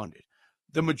refunded.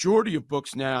 The majority of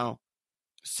books now,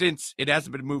 since it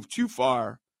hasn't been moved too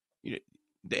far,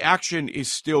 the action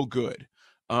is still good.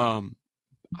 I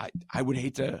would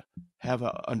hate to have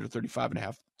a under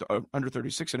 35.5, under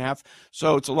 36.5.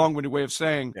 So it's a long-winded way of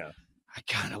saying, I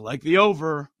kind of like the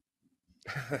over.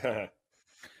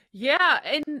 Yeah,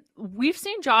 and we've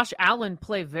seen Josh Allen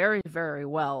play very, very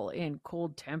well in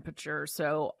cold temperature,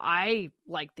 so I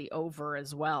like the over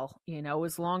as well.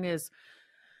 As long as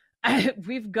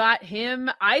we've got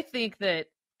him, I think that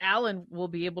Allen will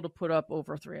be able to put up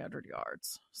over 300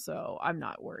 yards. So I'm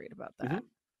not worried about that. Mm-hmm.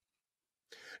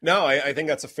 No, I think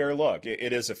that's a fair look.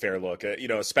 It is a fair look.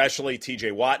 Especially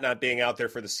TJ Watt not being out there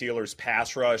for the Steelers.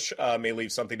 Pass rush may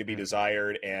leave something to be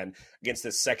desired. And against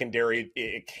this secondary,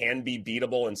 it can be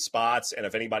beatable in spots. And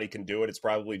if anybody can do it, it's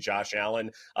probably Josh Allen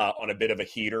on a bit of a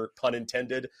heater, pun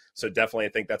intended. So definitely I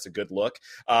think that's a good look.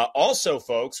 Also,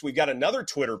 folks, we've got another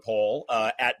Twitter poll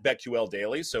at BetQL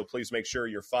Daily. So please make sure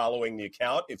you're following the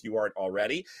account if you aren't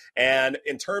already. And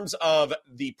in terms of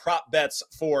the prop bets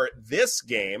for this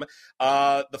game,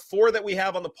 the 4 that we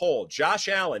have on the poll: Josh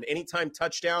Allen, anytime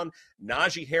touchdown;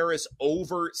 Najee Harris,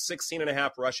 over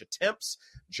 16.5 rush attempts;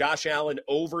 Josh Allen,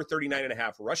 over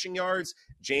 39.5 rushing yards;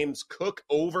 James Cook,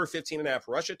 over 15.5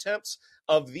 rush attempts.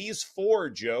 Of these 4,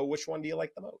 Joe, which one do you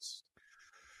like the most?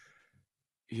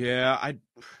 Yeah,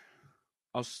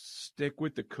 I'll stick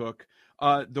with the Cook.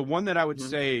 The one that I would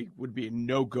say would be a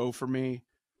no-go for me,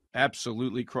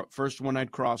 absolutely, first one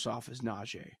I'd cross off is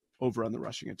Najee, over on the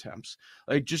rushing attempts.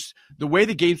 Like, just the way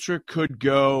the game script could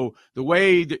go, the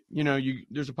way that,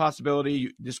 there's a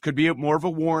possibility this could be more of a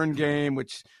Warren game,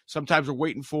 which sometimes we're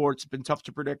waiting for. It's been tough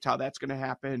to predict how that's going to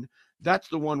happen. That's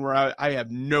the one where I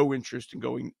have no interest in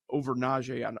going over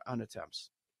Najee on attempts.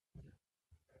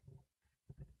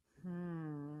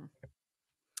 I'm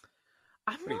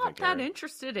not that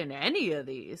interested in any of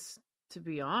these, to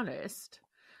be honest.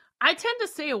 I tend to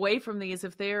stay away from these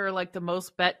if they are like the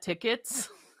most bet tickets.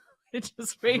 It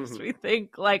just makes me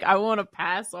think like I want to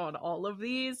pass on all of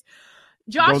these.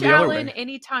 Josh Allen,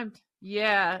 anytime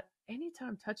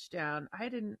touchdown. I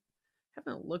haven't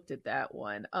looked at that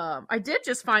one. I did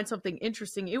just find something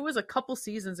interesting. It was a couple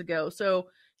seasons ago. So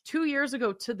 2 years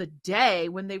ago to the day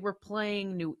when they were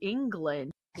playing New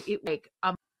England, it was like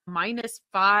a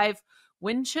 -5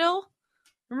 wind chill.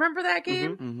 Remember that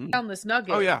game? Down this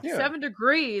nugget. Oh, yeah. 7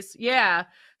 degrees. Yeah.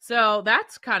 So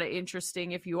that's kind of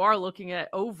interesting if you are looking at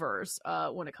overs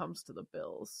when it comes to the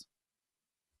Bills.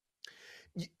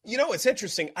 It's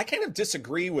interesting. I kind of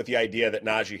disagree with the idea that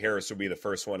Najee Harris would be the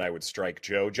first one I would strike,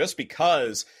 Joe, just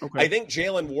because I think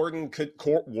Jalen Warren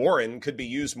could be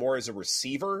used more as a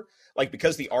receiver. Like,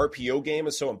 because the RPO game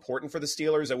is so important for the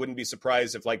Steelers, I wouldn't be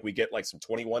surprised if we get some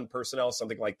 21 personnel,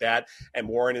 something like that, and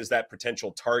Warren is that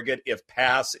potential target if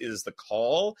pass is the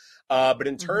call. But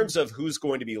in terms of who's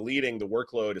going to be leading the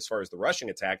workload as far as the rushing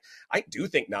attack, I do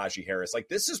think Najee Harris.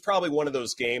 This is probably one of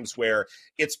those games where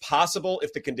it's possible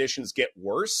if the conditions get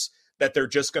worse that they're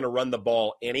just going to run the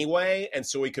ball anyway, and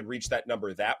so he could reach that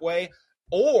number that way.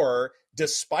 Or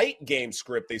despite game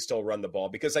script, they still run the ball.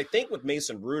 Because I think with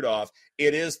Mason Rudolph,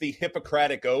 it is the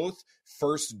Hippocratic Oath,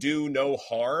 first do no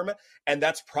harm. And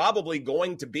that's probably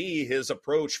going to be his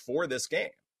approach for this game.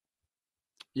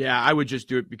 Yeah, I would just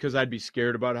do it because I'd be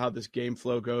scared about how this game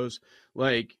flow goes.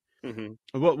 We'll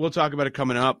talk about it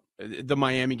coming up. The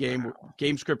Miami game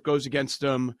script goes against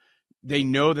them. They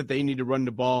know that they need to run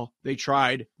the ball. They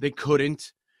tried. They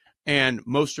couldn't. And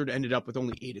Mostert ended up with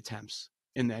only 8 attempts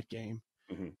in that game.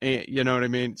 And, you know what I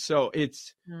mean? So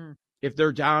it's if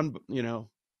they're down,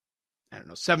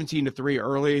 17-3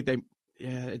 early,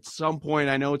 at some point,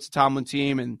 I know it's a Tomlin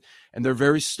team and they're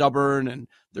very stubborn and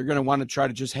they're going to want to try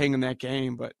to just hang in that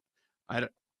game. But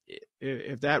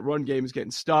if that run game is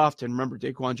getting stuffed, and remember,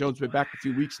 Daquan Jones been back a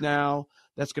few weeks now,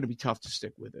 that's going to be tough to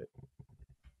stick with it.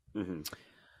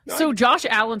 So Josh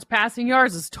Allen's passing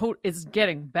yards is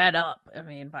getting bet up. I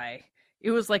mean, it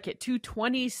was at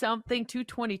 220 something,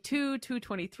 222,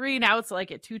 223. Now it's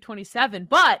at 227.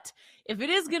 But if it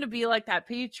is going to be like that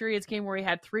Patriots game where he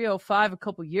had 305 a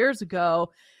couple years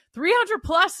ago, 300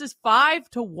 plus is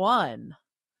 5-1.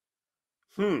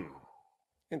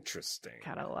 Interesting.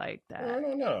 Kind of like that. I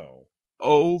don't know.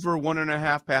 Over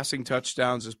 1.5 passing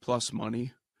touchdowns is plus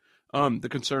money. The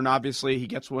concern, obviously, he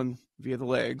gets one via the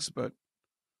legs, but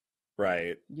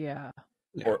right. Yeah.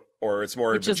 Or it's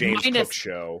more of a James Cook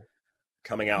show.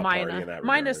 Coming out party in that regard.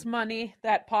 Minus money,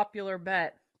 that popular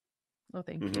bet. Oh,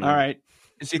 thank you. All right.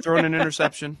 Is he throwing an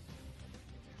interception?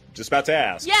 Just about to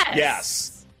ask.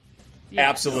 Yes.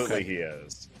 Absolutely he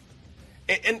is.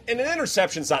 And an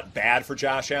interception's not bad for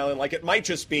Josh Allen. It might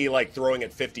just be throwing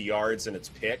it 50 yards and it's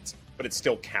picked, but it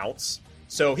still counts.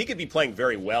 So he could be playing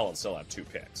very well and still have 2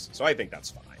 picks. So I think that's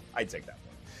fine. I'd take that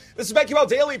one. This is BetQL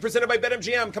Daily presented by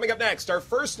BetMGM. Coming up next, our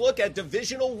first look at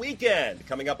Divisional Weekend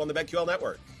coming up on the BetQL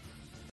Network.